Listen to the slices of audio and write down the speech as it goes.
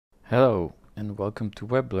Hello and welcome to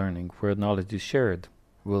WebLearning, where knowledge is shared.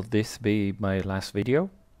 Will this be my last video?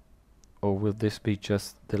 Or will this be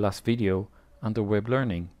just the last video under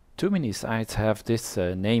WebLearning? Too many sites have this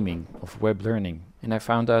naming of WebLearning, and I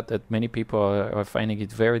found out that many people are finding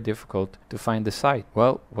it very difficult to find the site.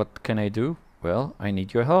 Well, what can I do? Well, I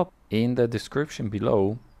need your help. In the description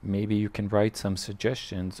below, maybe you can write some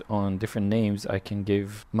suggestions on different names I can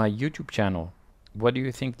give my YouTube channel. What do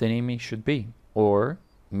you think the naming should be? Or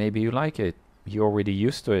maybe you like it, you're already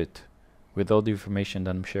used to it. With all the information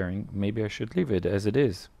that I'm sharing, maybe I should leave it as it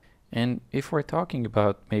is. And if we're talking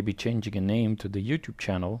about maybe changing a name to the YouTube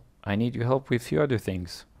channel, I need your help with a few other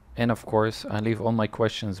things. And of course, I leave all my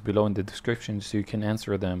questions below in the description so you can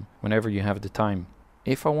answer them whenever you have the time.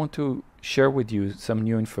 If I want to share with you some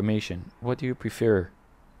new information, what do you prefer?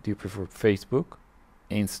 Do you prefer Facebook,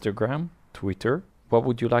 Instagram, Twitter? What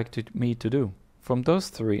would you like me to do? From those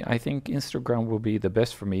three, I think Instagram will be the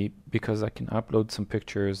best for me because I can upload some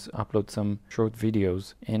pictures, upload some short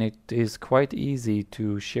videos, and it is quite easy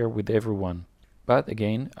to share with everyone. But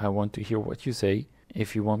again, I want to hear what you say.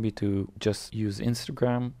 If you want me to just use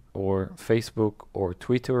Instagram or Facebook or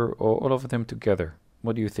Twitter or all of them together,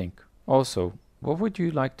 what do you think? Also, what would you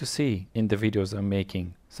like to see in the videos I'm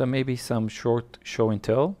making? So maybe some short show and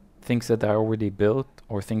tell, things that I already built,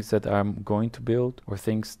 or things that I'm going to build, or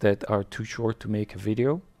things that are too short to make a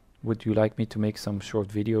video. Would you like me to make some short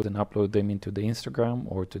videos and upload them into the Instagram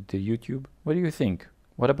or to the YouTube? What do you think?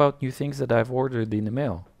 What about new things that I've ordered in the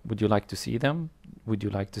mail? Would you like to see them? Would you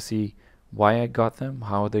like to see why I got them,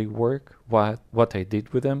 how they work, what I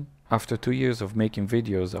did with them? After 2 years of making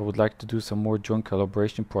videos, I would like to do some more joint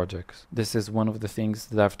collaboration projects. This is one of the things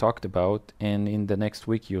that I've talked about, and in the next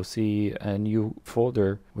week you'll see a new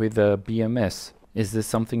folder with a BMS. Is this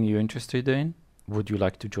something you're interested in? Would you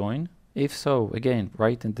like to join? If so, again,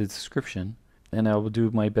 write in the description, and I will do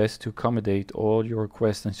my best to accommodate all your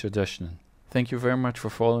requests and suggestions. Thank you very much for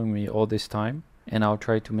following me all this time, and I'll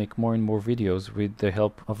try to make more and more videos with the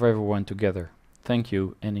help of everyone together. Thank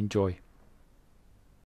you and enjoy.